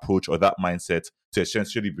that approach or that mindset to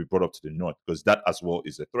essentially be brought up to the North because that as well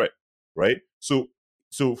is a threat, right? So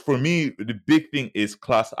for me, the big thing is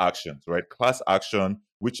class actions, right? Class action,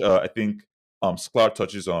 which I think Sklar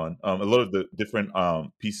touches on. A lot of the different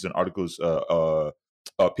pieces and articles,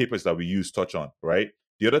 papers that we use touch on, right?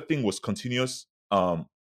 The other thing was continuous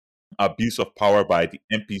abuse of power by the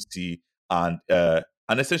NPC and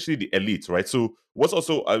essentially the elite, right? So what's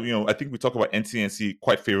also I think we talk about NCNC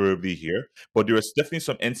quite favorably here, but there is definitely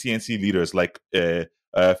some NCNC leaders like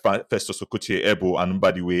Festus Okotie Ebo and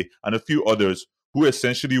Mbadiwe and a few others who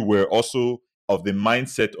essentially were also of the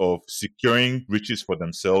mindset of securing riches for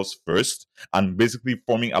themselves first and basically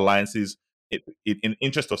forming alliances in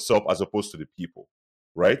interest of self as opposed to the people,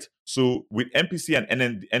 right? So with MPC and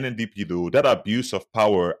NNDP, though, that abuse of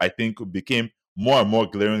power, I think, became more and more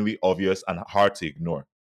glaringly obvious and hard to ignore,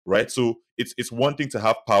 right? So it's one thing to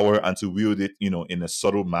have power and to wield it, in a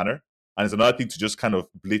subtle manner, and it's another thing to just kind of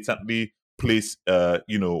blatantly place,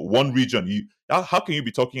 one region. How can you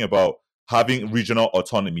be talking about having regional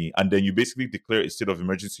autonomy and then you basically declare a state of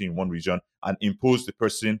emergency in one region and impose the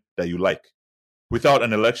person that you like without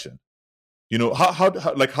an election?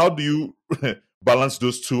 How do you balance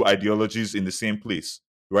those two ideologies in the same place,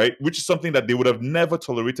 right? Which is something that they would have never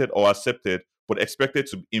tolerated or accepted, but expected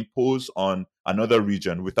to impose on another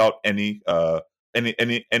region without any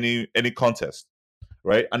contest,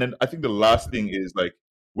 right? And then I think the last thing is like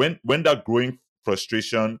when that growing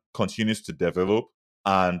frustration continues to develop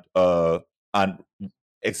and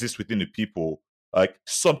exist within the people, like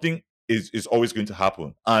something is always going to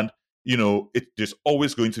happen. And there's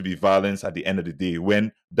always going to be violence at the end of the day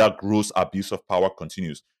when that gross abuse of power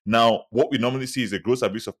continues. Now, what we normally see is a gross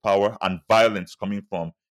abuse of power and violence coming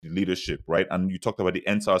from the leadership, right? And you talked about the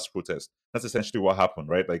NSAS protest. That's essentially what happened,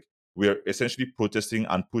 right? Like we're essentially protesting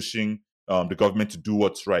and pushing the government to do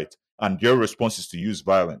what's right, and their response is to use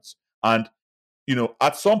violence. And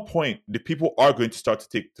at some point, the people are going to start to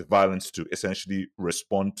take the violence to essentially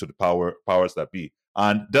respond to the powers that be,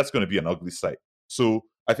 and that's going to be an ugly sight. So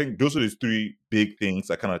I think those are the three big things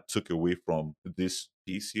I kind of took away from this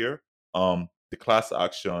piece here: the class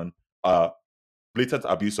action, blatant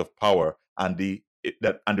abuse of power, and the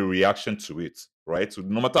reaction to it. Right. So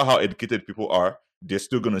no matter how educated people are, they're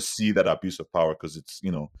still going to see that abuse of power because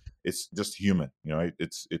it's just human.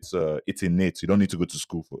 It's innate. You don't need to go to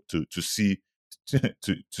school to see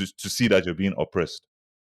to see that you're being oppressed.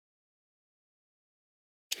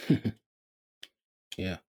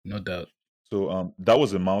 Yeah, no doubt. So that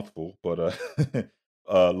was a mouthful, but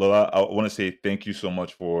Lola, I want to say thank you so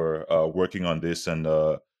much for working on this and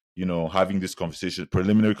having this conversation,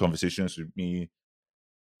 preliminary conversations with me.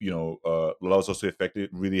 Lola was also effective,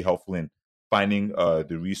 really helpful in finding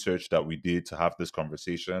the research that we did to have this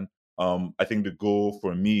conversation. I think the goal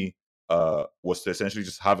for me was to essentially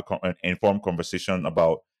just have an informed conversation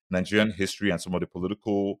about Nigerian history and some of the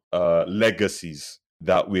political legacies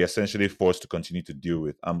that we essentially forced to continue to deal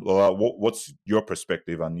with. Laura, what's your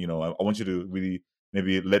perspective? And I want you to really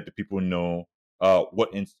maybe let the people know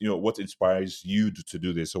what inspires you to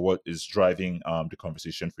do this, or what is driving the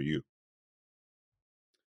conversation for you.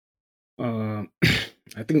 Um,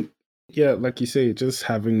 I think, yeah, like you say, just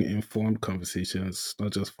having informed conversations,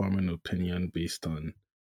 not just forming an opinion based on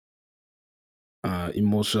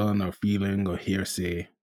emotion or feeling or hearsay.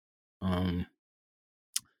 Um,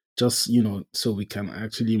 just so we can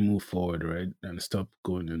actually move forward, right, and stop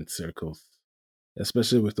going in circles.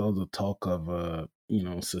 Especially with all the talk of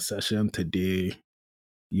secession today.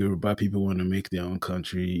 Yoruba people want to make their own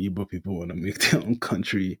country. Igbo people want to make their own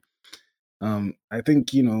country. I think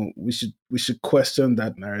we should question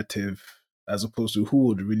that narrative as opposed to who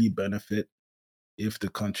would really benefit if the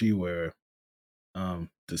country were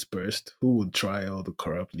dispersed. Who would try all the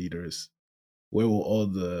corrupt leaders? Where will all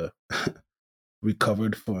the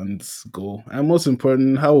recovered funds go? And most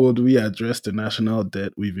important, how would we address the national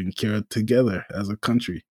debt we've incurred together as a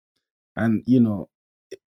country? And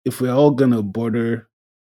if we're all gonna border,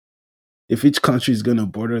 if each country is gonna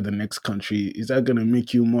border the next country, is that gonna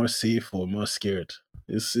make you more safe or more scared?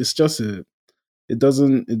 It's just a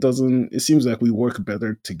it seems like we work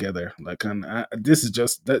better together. Like, and this is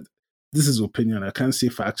just that this is opinion. I can't say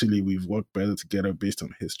factually we've worked better together based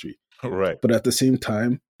on history, Right. but at the same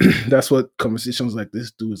time, that's what conversations like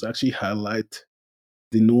this do, is actually highlight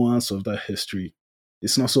the nuance of that history.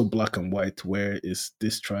 It's not so black and white where it's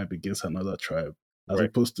this tribe against another tribe, as Right.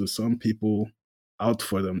 opposed to some people out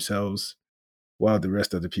for themselves while the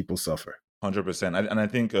rest of the people suffer. 100%. And I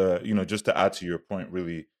think just to add to your point,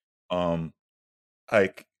 really, um,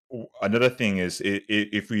 like another thing is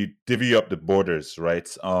if we divvy up the borders, right?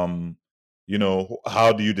 How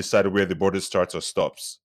do you decide where the border starts or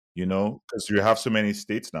stops? Because you have so many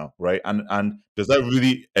states now, right? And does that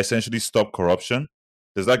really essentially stop corruption?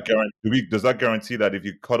 Does that guarantee that if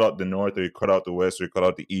you cut out the north, or you cut out the west, or you cut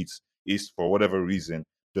out the east for whatever reason,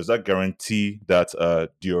 does that guarantee that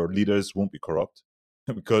your leaders won't be corrupt?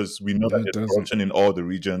 Because we know that That there's doesn't. corruption in all the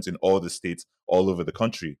regions, in all the states, all over the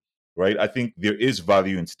country, right? I think there is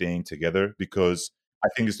value in staying together because I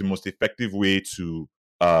think it's the most effective way to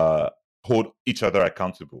uh, hold each other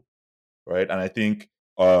accountable, right? And I think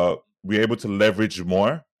we're able to leverage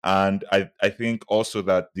more. And I think also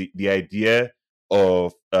that the idea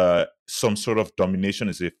of some sort of domination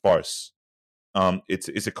is a farce.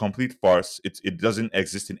 It's a complete farce. It doesn't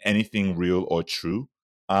exist in anything real or true,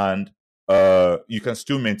 and you can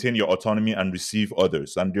still maintain your autonomy and receive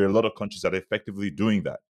others. And there are a lot of countries that are effectively doing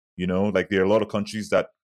that. Like there are a lot of countries that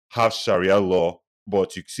have Sharia law,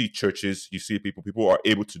 but you see churches, you see people are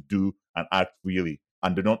able to do and act freely,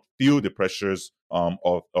 and they don't feel the pressures of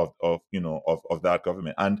that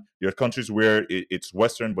government. And there are countries where it's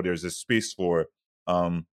Western, but there's a space for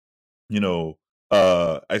um you know,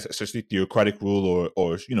 essentially theocratic rule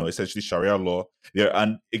or essentially Sharia law. Yeah,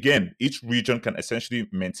 and again, each region can essentially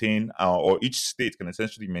maintain, or each state can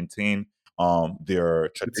essentially maintain their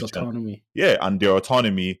It's tradition. autonomy. Yeah, and their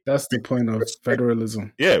autonomy. That's the point of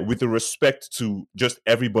federalism. Yeah, with the respect to just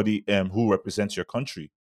everybody who represents your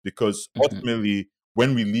country, because ultimately,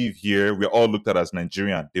 when we leave here, we're all looked at as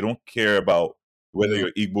Nigerian. They don't care about whether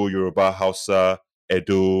you're Igbo, Yoruba, Hausa,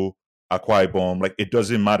 Edo, Akwa Ibom. Like, it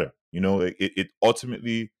doesn't matter. It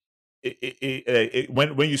ultimately,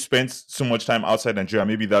 when you spend so much time outside Nigeria,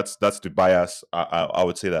 maybe that's the bias I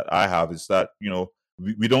would say that I have, is that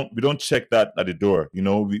we don't check that at the door.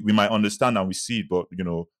 We might understand and we see it, but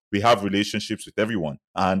we have relationships with everyone,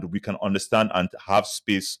 and we can understand and have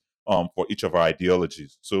space for each of our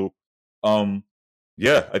ideologies. So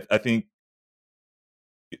yeah, I think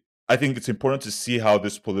it's important to see how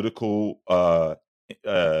this political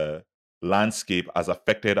landscape has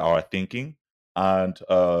affected our thinking, and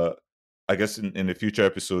I guess in the future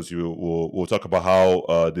episodes we'll talk about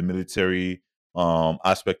how the military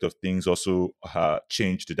aspect of things also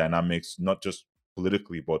changed the dynamics, not just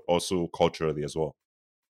politically but also culturally as well.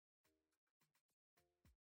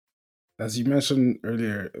 As you mentioned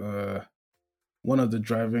earlier, one of the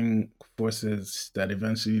driving forces that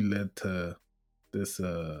eventually led to this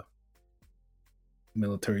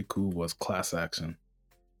military coup was class action.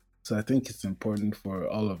 So I think it's important for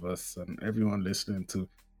all of us and everyone listening to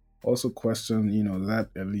also question,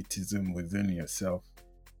 that elitism within yourself,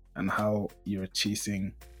 and how you're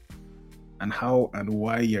chasing, and how and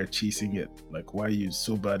why you're chasing it. Like, why you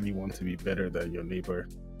so badly want to be better than your neighbor,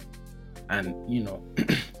 and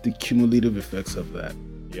the cumulative effects of that.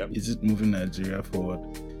 Yep. Is it moving Nigeria forward?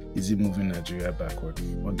 Is it moving Nigeria backward?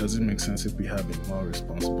 Or does it make sense if we have a more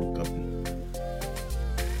responsible government?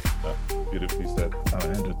 Beautifully said. I'll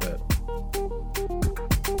end with that.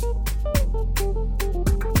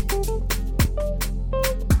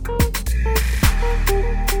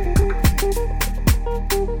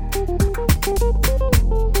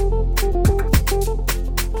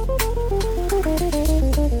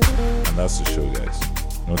 And that's the show, guys.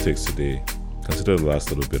 No takes today. Consider the last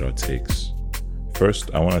little bit our takes.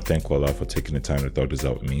 First, I want to thank Ola for taking the time to talk this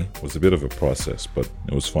out with me. It was a bit of a process, but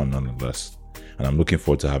it was fun nonetheless. And I'm looking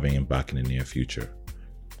forward to having him back in the near future.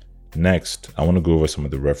 Next, I want to go over some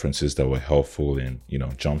of the references that were helpful in,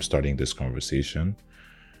 jump-starting this conversation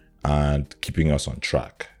and keeping us on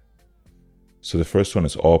track. So the first one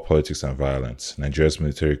is All Politics and Violence, Nigeria's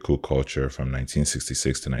Military Coup Culture from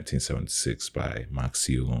 1966 to 1976 by Mark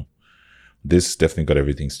C. Olun. This definitely got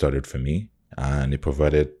everything started for me, and it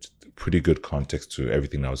provided pretty good context to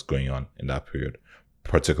everything that was going on in that period,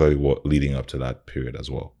 particularly what leading up to that period as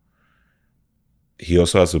well. He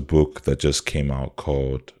also has a book that just came out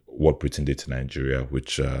called What Britain Did to Nigeria,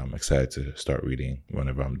 which I'm excited to start reading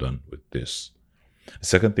whenever I'm done with this. The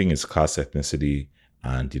second thing is Class, Ethnicity,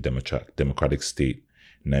 and the Democratic State,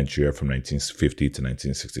 Nigeria from 1950 to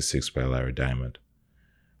 1966 by Larry Diamond.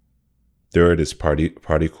 Third is Party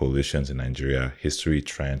Coalitions in Nigeria, History,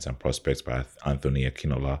 Trends, and Prospects by Anthony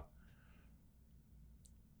Akinola.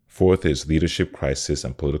 Fourth is Leadership Crisis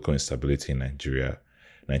and Political Instability in Nigeria,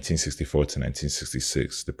 1964 to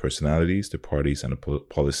 1966, The Personalities, the Parties, and the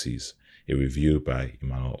Policies, a review by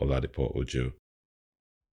Emmanuel Oladipo Ojo.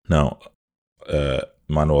 Now,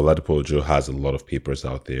 Emmanuel Oladipo Ojo has a lot of papers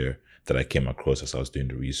out there that I came across as I was doing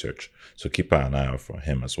the research, so keep an eye out for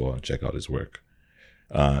him as well and check out his work.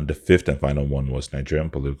 The fifth and final one was Nigerian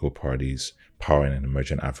Political Parties, Power in an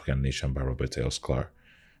Emerging African Nation by Robert L. Sklar.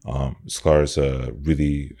 Sklar is a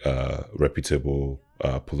really reputable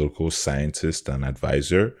political scientist and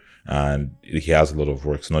advisor, and he has a lot of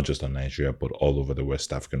works not just on Nigeria but all over the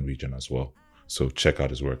West African region as well. So check out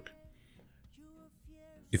his work.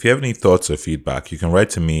 If you have any thoughts or feedback, you can write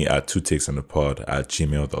to me at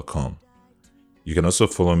twotakesandapod@gmail.com. You can also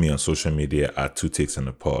follow me on social media at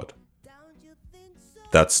twotakesandapod.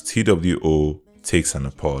 That's TWO Takes and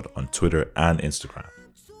a Pod on Twitter and Instagram.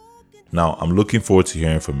 Now, I'm looking forward to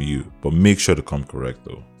hearing from you, but make sure to come correct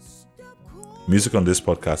though. Music on this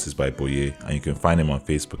podcast is by Boye, and you can find him on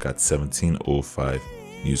Facebook at 1705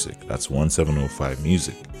 Music. That's 1705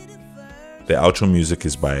 Music. The outro music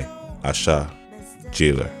is by Asha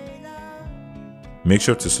Jailer. Make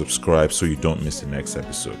sure to subscribe so you don't miss the next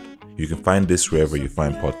episode. You can find this wherever you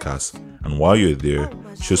find podcasts, and while you're there,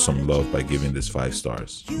 show some love by giving this 5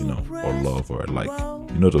 stars, or love or a like.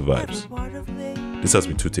 You know the vibes. This has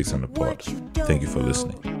been 2 Takes on the Pod. Thank you for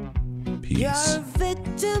listening. Peace. You're a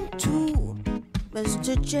victim too,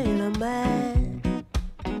 Mr. Jailer Man.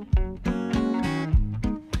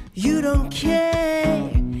 You don't care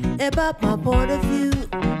about my point of view.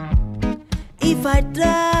 If I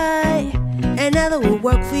die, another will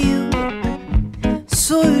work for you.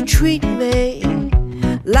 So you treat me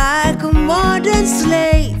like a modern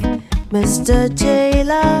slave, Mr.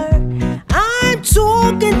 Jailer. I'm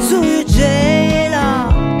talking to you,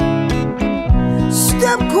 jailer.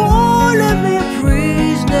 Stop calling me a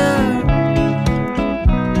prisoner.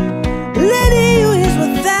 Letting you his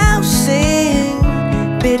without sin.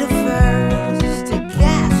 Be the first to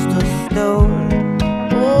cast a stone.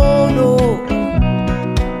 Oh no.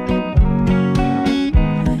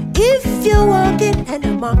 If you're walking in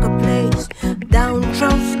the marketplace, down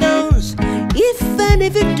thrown stones,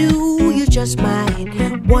 if you do, you just might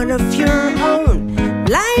one of your own.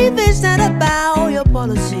 Life is not about your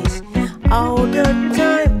policies all the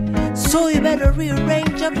time, so you better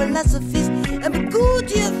rearrange your philosophies and be good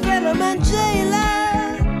to your fellow man,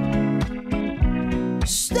 jailer.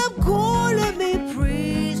 Stop calling me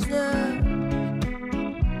prisoner.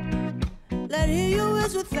 Let hear you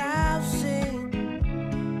is without sin.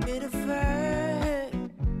 Be the first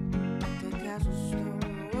to cast a stone.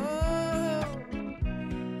 Oh,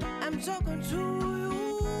 I'm talking to you,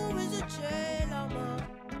 Mr. Jailer.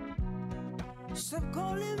 Stop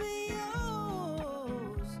calling me